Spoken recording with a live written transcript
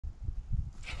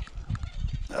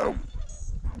Oh,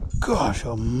 gosh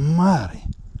almighty.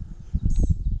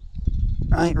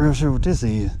 I ain't real sure what this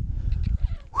is.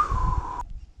 Whew.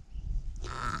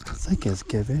 I think that's a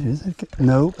catfish. Is that a catfish?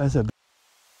 Nope, that's a...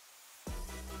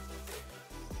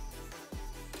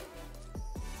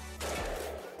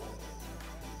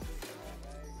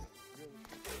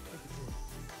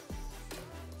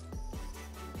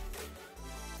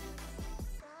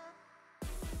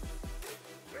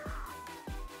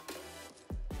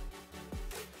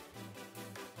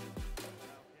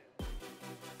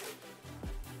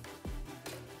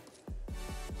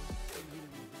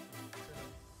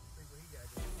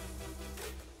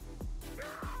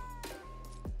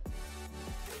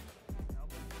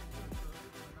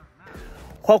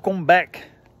 Welcome back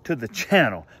to the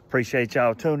channel. Appreciate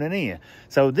y'all tuning in.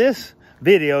 So this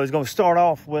video is going to start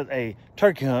off with a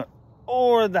turkey hunt,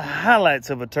 or the highlights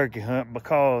of a turkey hunt,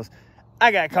 because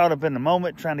I got caught up in the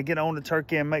moment trying to get on the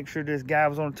turkey and make sure this guy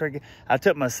was on the turkey. I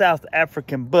took my South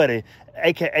African buddy,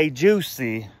 aka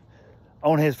Juicy,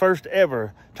 on his first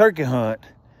ever turkey hunt.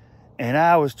 And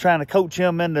I was trying to coach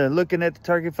him into looking at the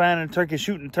turkey, finding the turkey,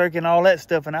 shooting the turkey, and all that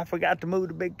stuff. And I forgot to move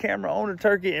the big camera on the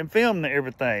turkey and film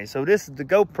everything. So this is the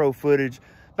GoPro footage,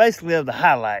 basically, of the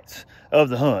highlights of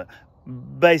the hunt.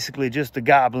 Basically, just the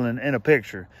gobbling in a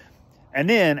picture. And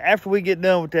then, after we get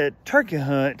done with that turkey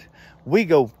hunt, we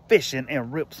go fishing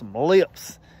and rip some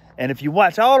lips. And if you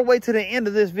watch all the way to the end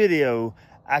of this video,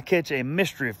 I catch a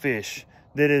mystery fish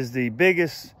that is the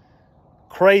biggest,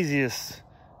 craziest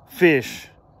fish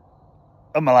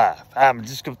of my life. I'm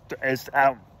just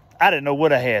I didn't know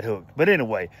what I had hooked, but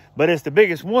anyway, it's the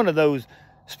biggest one of those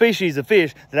species of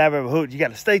fish that I've ever hooked. You got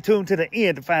to stay tuned to the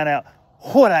end to find out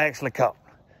what I actually caught.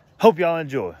 Hope y'all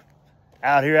enjoy.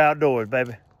 Out here outdoors,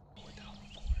 baby.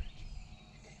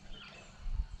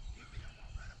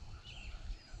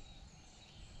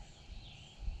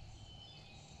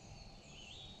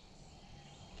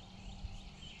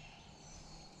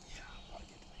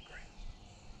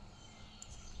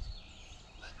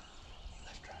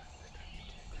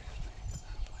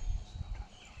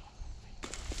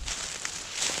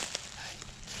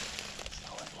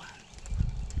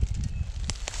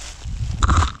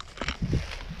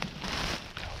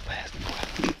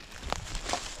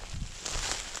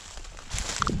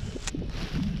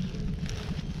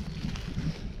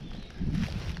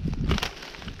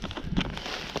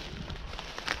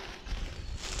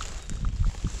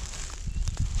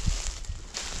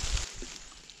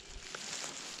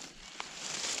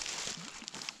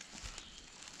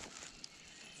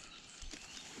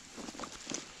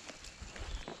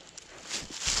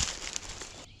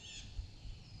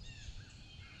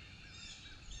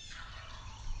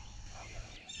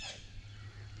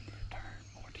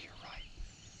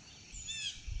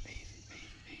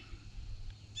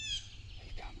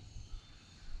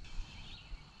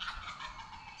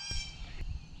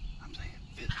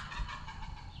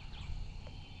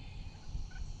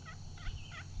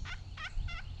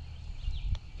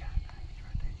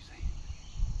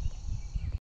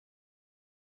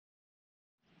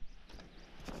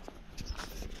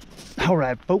 All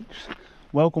right, folks,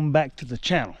 welcome back to the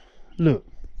channel. Look,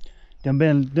 done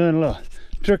been doing a little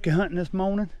turkey hunting this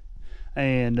morning,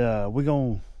 and we're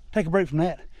gonna take a break from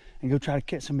that and go try to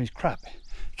catch some of these crappie.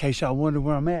 In case y'all wonder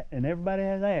where I'm at, and everybody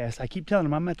has asked, I keep telling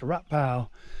them I'm at the rock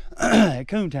pile at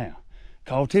Coontown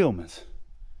called Tillman's.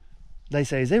 They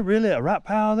say, is there really a rock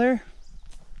pile there?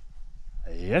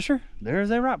 Yes, sir, there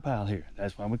is a rock pile here.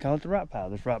 That's why we call it the rock pile.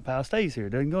 This rock pile stays here,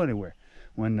 it doesn't go anywhere.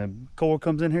 When the Corps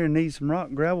comes in here and needs some rock,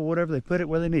 gravel, whatever, they put it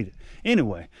where they need it.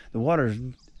 Anyway, the water's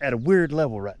at a weird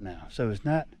level right now, so it's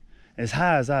not as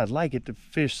high as I'd like it to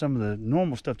fish some of the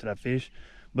normal stuff that I fish,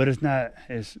 but it's not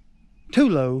as too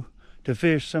low to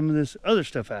fish some of this other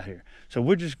stuff out here. So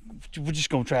we're just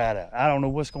gonna try it out. I don't know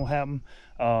what's gonna happen.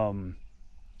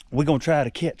 We're gonna try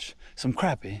to catch some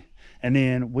crappie, and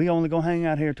then we only gonna hang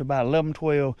out here till about 11,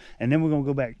 12, and then we're gonna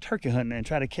go back turkey hunting and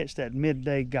try to catch that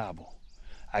midday gobble.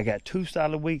 I got 2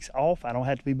 solid weeks off. I don't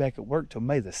have to be back at work till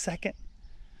May the 2nd.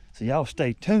 So y'all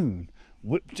stay tuned.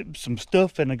 Some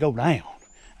stuff finna go down.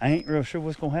 I ain't real sure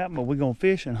what's gonna happen, but we're gonna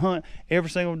fish and hunt every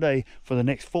single day for the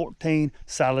next 14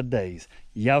 solid days.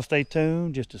 Y'all stay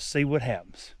tuned just to see what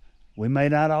happens. We may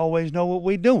not always know what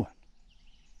we're doing,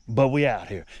 but we out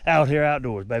here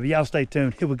outdoors, baby. Y'all stay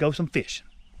tuned. Here we go, some fishing.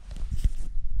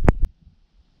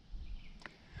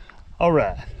 All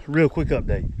right, real quick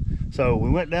update. So we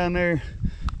went down there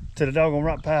to the doggone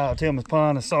rock pile, Tillman's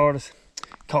Pond and Sardis,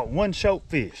 caught one short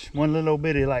fish, one little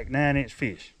bitty like 9-inch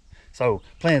fish. So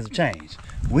plans have changed.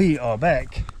 We are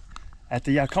back at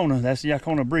the Yakona. That's the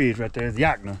Yakona Bridge right there, the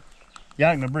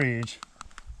Yakna Bridge.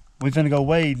 We finna go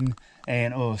wading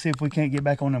and see if we can't get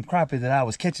back on them crappie that I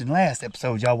was catching last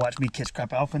episode. Y'all watch me catch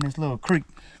crappie off in this little creek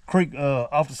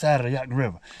off the side of the Yocton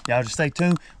River. Y'all just stay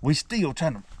tuned. We still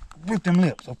trying to rip them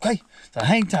lips, okay? So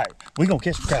hang tight. We gonna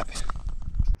catch some crappie.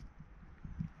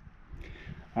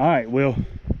 All right, well,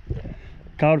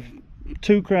 caught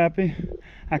 2 crappie.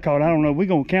 I don't know, we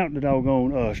gonna count the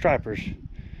doggone stripers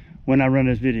when I run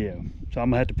this video. So I'm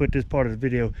gonna have to put this part of the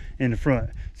video in the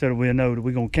front so that we'll know that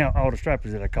we're gonna count all the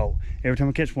stripers that I caught. Every time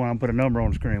I catch one, I'm put a number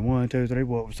on the screen. 1, 2, 3,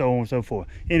 4, so on and so forth.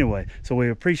 Anyway, so we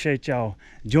appreciate y'all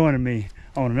joining me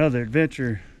on another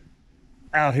adventure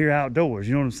out here outdoors.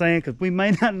 You know what I'm saying? Because we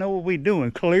may not know what we're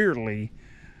doing clearly,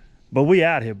 but we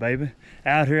out here, baby.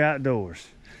 Out here outdoors.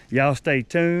 Y'all stay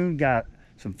tuned. Got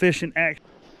some fishing action.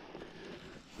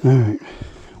 All right,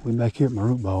 we back here at my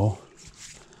root ball.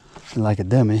 And like a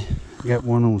dummy, got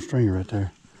one on the stringer right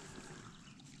there.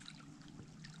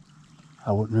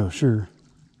 I wasn't real sure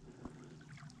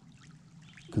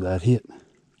because I hit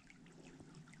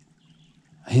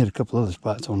a couple other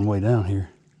spots on the way down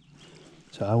here,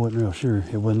 so I wasn't real sure.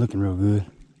 It wasn't looking real good.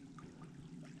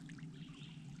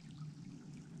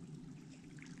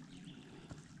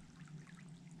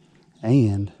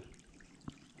 And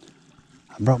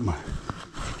I brought my,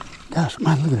 gosh,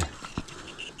 man, look at that.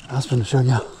 I was finna show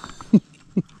y'all.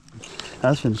 I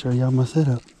was finna show y'all my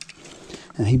setup,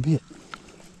 and he bit.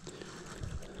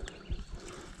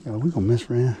 Yeah, we gonna mess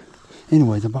around.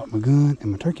 Anyways, I bought my gun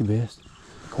and my turkey vest.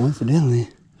 Coincidentally,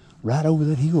 right over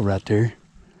that hill right there,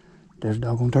 there's a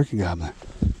doggone turkey gobbler.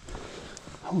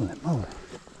 Holy moly.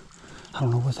 I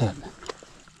don't know what's happening,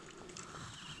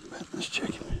 but let's check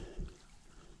him.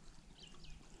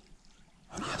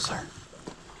 Oh yes, sir.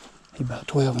 He about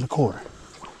 12 1/4.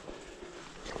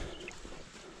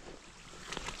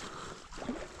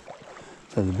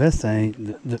 So the best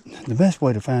thing, the best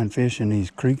way to find fish in these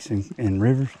creeks and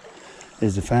rivers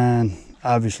is to find,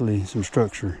 obviously, some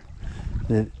structure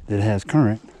that has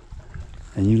current,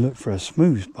 and you look for a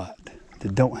smooth spot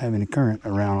that don't have any current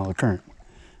around all the current,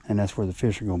 and that's where the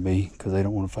fish are going to be, because they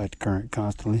don't want to fight the current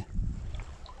constantly.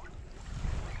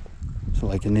 So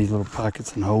like in these little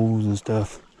pockets and holes and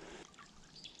stuff.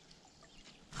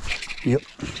 Yep.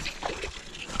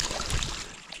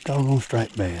 Doggone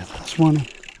striped bass. That's one.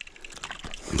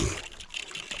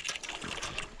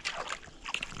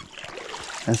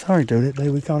 That's sorry, dude. That day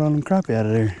we caught all them crappie out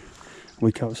of there.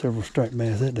 We caught several striped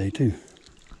bass that day too.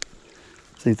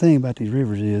 See, the thing about these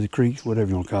rivers is, the creeks, whatever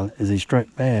you want to call it, is these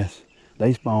striped bass,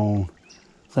 they spawn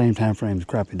same time frame as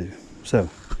crappie do. So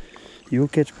you'll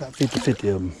catch about 50-50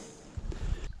 of them.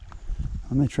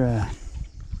 I'm gonna try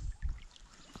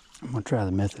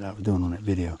the method I was doing on that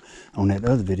video. On that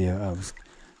other video, I was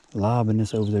lobbing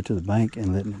this over there to the bank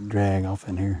and letting it drag off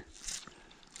in here,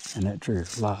 and that triggered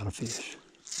a lot of fish.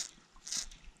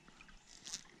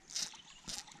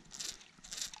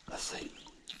 Let's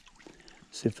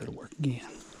see if it'll work again.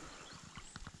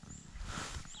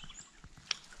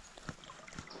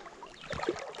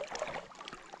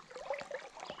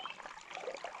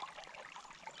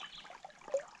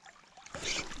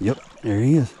 Yep, there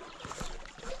he is.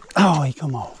 Oh, he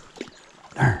come off.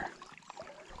 Darn.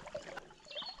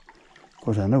 Of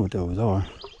course, I know what those are.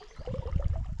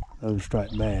 Those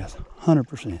striped bass,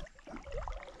 100%.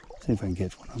 See if I can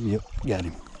catch one of them. Yep, got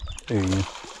him. There he is.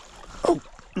 Oh,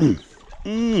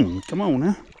 come on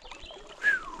now.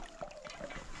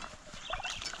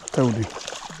 Told you.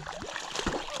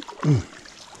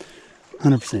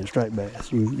 100% striped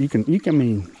bass. You can, I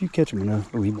mean, if you catch them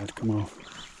enough, oh, he about to come off.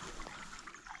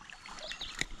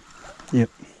 Yep,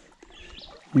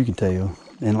 you can tell.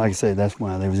 And like I said, that's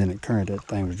why they was in the current. That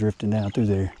thing was drifting down through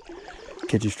there,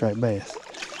 catching striped bass.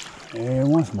 Every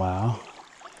once in a while,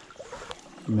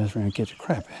 you mess around and catch a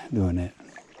crappie doing that.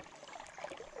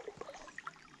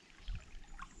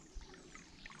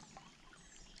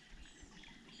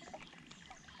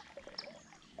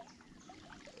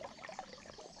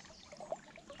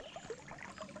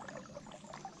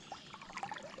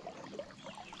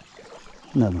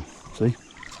 Another one, see?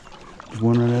 Just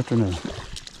one right after another.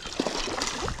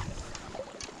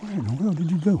 Where in the world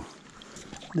did you go?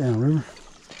 Downriver.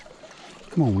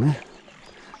 Come on now.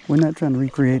 We're not trying to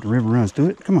recreate the river runs through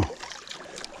it. Come on.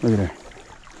 Look at there.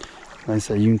 Like I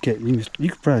say, you can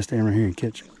probably stand right here and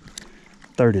catch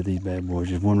 30 of these bad boys,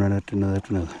 just one right after another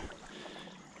after another.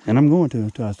 And I'm going to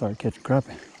until I start catching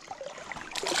crappie.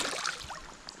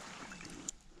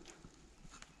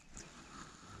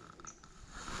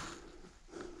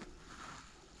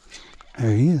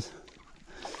 There he is.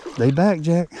 They back,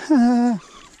 Jack. Nope.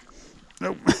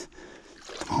 Come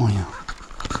on, y'all.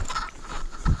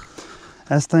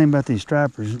 That's the thing about these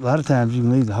stripers. A lot of times you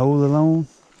can leave the hole alone,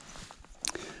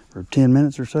 for 10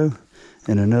 minutes or so,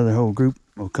 and another whole group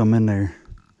will come in there,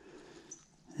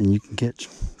 and you can catch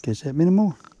that many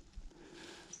more.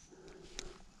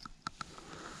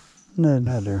 Nothing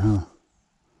out there, huh?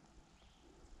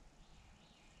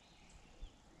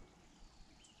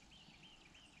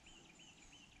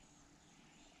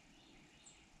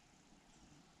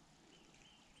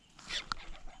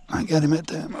 I got him at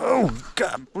time. Oh,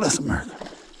 God bless America.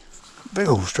 Big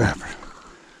old strapper.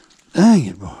 Dang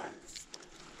it, boy.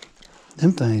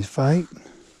 Them things fight.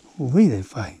 They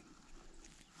fight.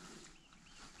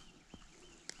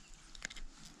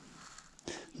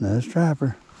 Another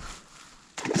strapper.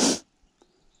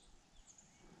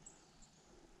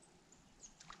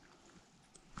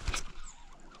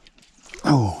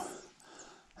 Oh,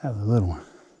 that was a little one.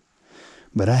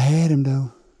 But I had him,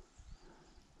 though.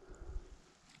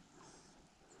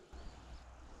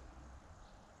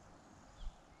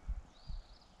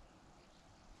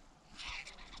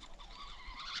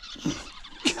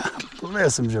 God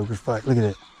bless them jokers fight. Look at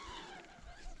that.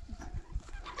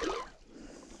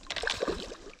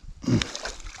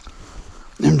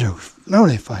 Them jokers, no,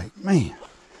 they fight, man.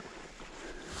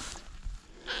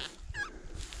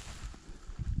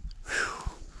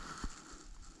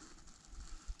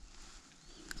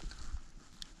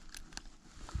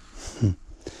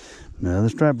 No, the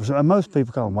strappers, most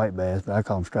people call them white bass, but I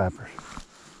call them strappers.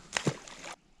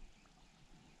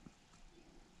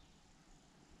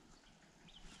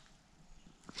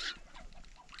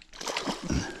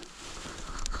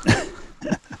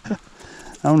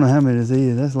 I don't know how many this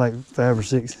is. That's like 5 or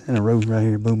 6 in a row right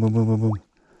here. Boom, boom, boom, boom,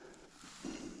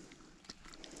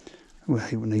 boom. I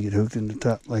hate when they get hooked in the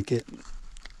top like that.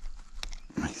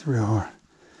 Makes it real hard.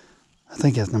 I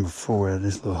think that's number 4 out of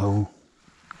this little hole.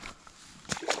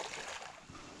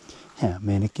 How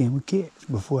many can we catch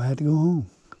before I had to go home?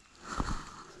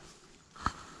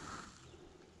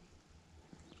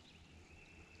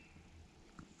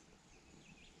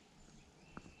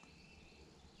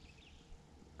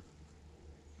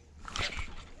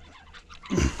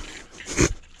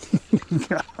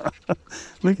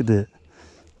 Look at that.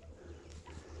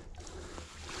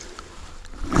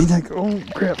 He's like, oh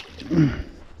crap.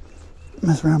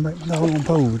 Mess around, break my dog on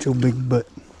pole with your big butt.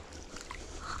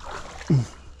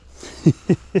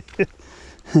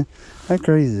 How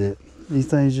crazy is that? These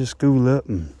things just school up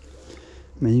and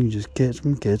man, you can just catch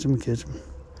them.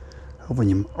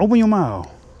 Open your mouth.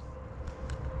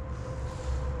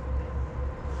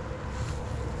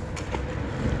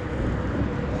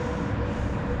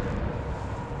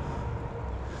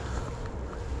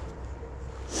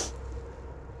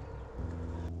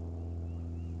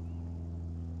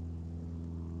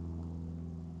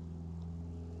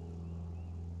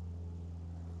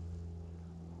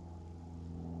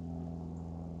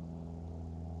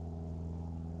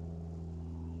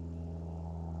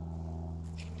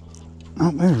 Oh,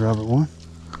 there's Robert one.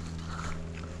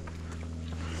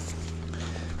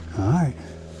 Alright.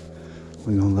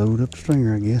 We're gonna load up the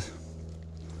stringer, I guess.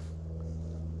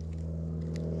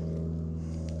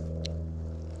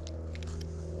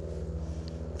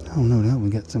 I don't know, that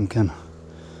one got some kind of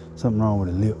something wrong with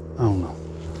the lip. I don't know.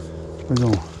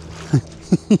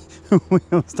 We're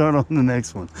gonna start on the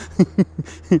next one.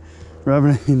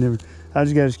 Robert ain't never. I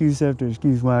just got excuse after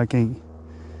excuse why I can't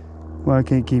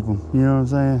keep them. You know what I'm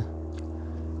saying?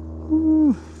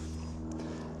 Woo.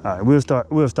 All right, we'll start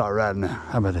right now.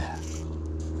 How about that?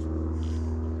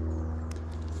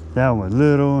 That one was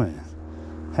little and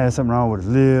had something wrong with his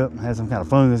lip, had some kind of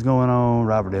fungus going on.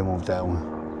 Robert didn't want that one.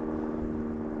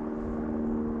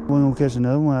 We're gonna catch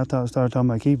another one. I started talking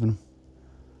about keeping them.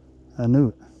 I knew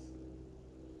it.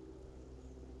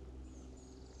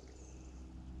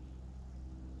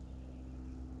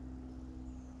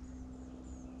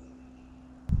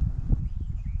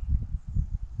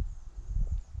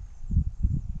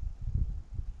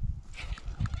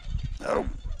 Oh,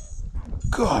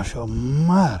 gosh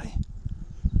almighty.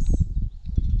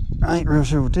 I ain't real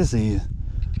sure what this is.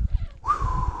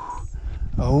 Whew.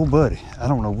 Oh, buddy, I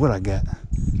don't know what I got.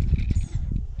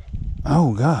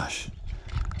 Oh, gosh.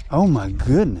 Oh, my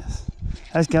goodness.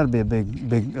 That's got to be a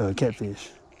big catfish.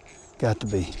 Got to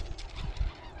be.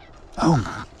 Oh,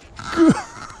 my God.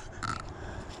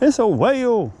 It's a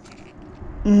whale.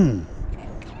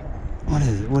 What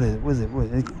is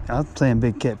it? I'm saying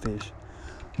big catfish.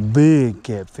 Big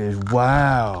catfish.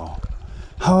 Wow.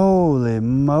 Holy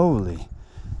moly.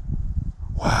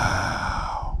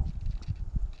 Wow.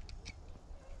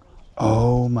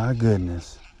 Oh my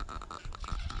goodness.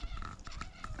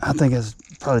 I think it's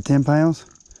probably 10 pounds.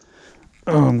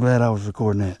 Oh, I'm glad I was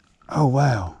recording that. Oh,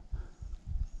 wow.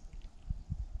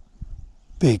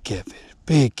 Big catfish.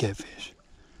 Big catfish.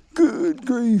 Good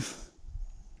grief.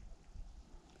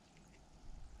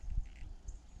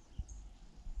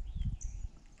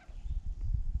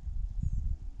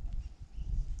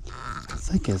 I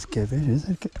think that's a catfish. Is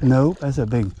that a catfish? Nope, that's a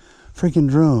big freaking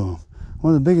drum.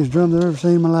 One of the biggest drums I've ever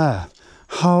seen in my life.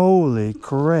 Holy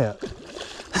crap.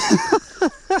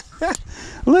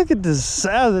 Look at the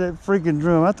size of that freaking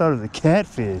drum. I thought it was a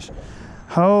catfish.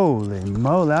 Holy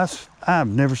moly. I've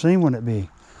never seen one that big.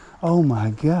 Oh my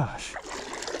gosh.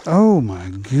 Oh my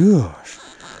gosh.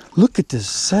 Look at the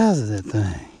size of that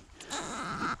thing.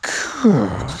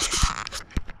 Gosh.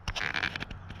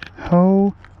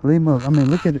 Holy moly. I mean,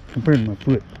 look at it compared to my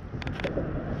foot.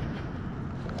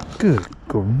 Good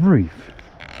grief.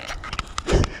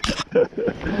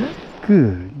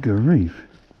 Good grief.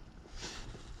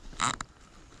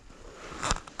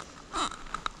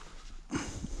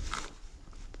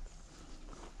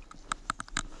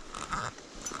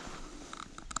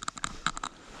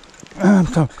 I'm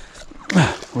talking.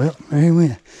 Well, there he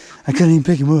went. I couldn't even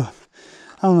pick him up.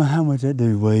 I don't know how much that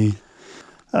dude weighed.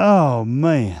 Oh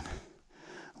man,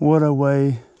 what a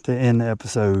way to end the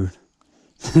episode.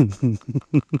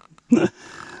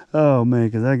 Oh man,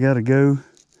 because I gotta go.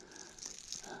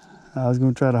 I was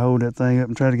gonna try to hold that thing up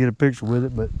and try to get a picture with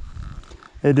it, but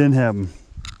it didn't happen.